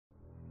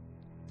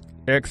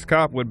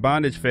Ex-cop with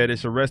bondage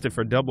fetish arrested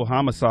for double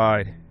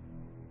homicide.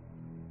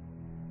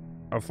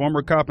 A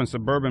former cop in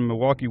suburban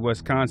Milwaukee,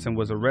 Wisconsin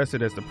was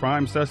arrested as the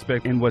prime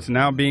suspect in what's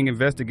now being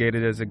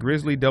investigated as a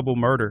grisly double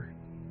murder.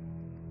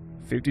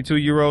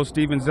 52-year-old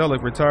Steven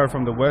Zelich retired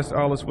from the West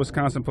Allis,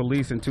 Wisconsin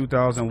police in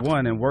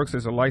 2001 and works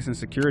as a licensed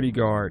security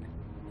guard.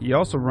 He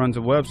also runs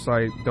a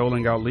website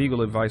doling out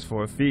legal advice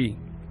for a fee,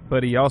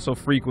 but he also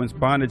frequents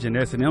bondage and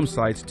S&M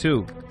sites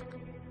too.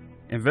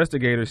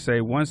 Investigators say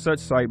one such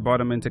site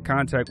brought him into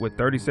contact with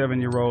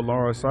 37-year-old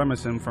Laura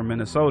Simonson from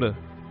Minnesota.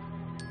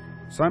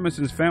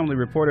 Simonson's family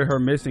reported her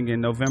missing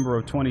in November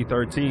of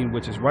 2013,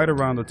 which is right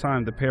around the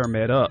time the pair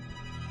met up.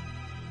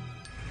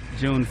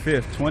 June 5,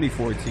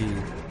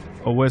 2014.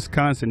 A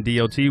Wisconsin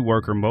DOT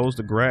worker mows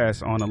the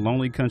grass on a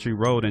lonely country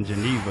road in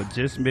Geneva,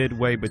 just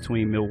midway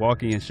between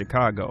Milwaukee and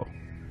Chicago.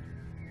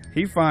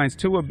 He finds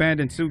 2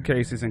 abandoned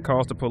suitcases and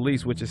calls the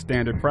police, which is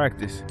standard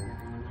practice.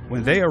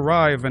 When they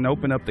arrive and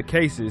open up the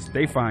cases,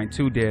 they find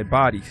 2 dead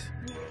bodies,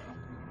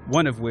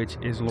 one of which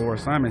is Laura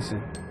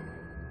Simonson.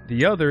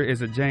 The other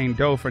is a Jane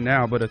Doe for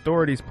now, but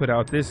authorities put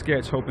out this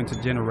sketch hoping to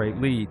generate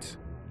leads.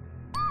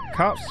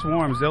 Cops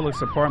swarmed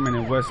Zelich's apartment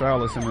in West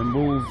Allis and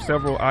removed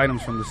several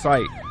items from the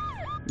site.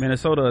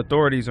 Minnesota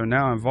authorities are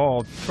now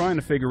involved, trying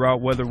to figure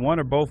out whether one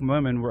or both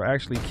women were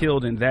actually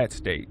killed in that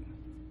state.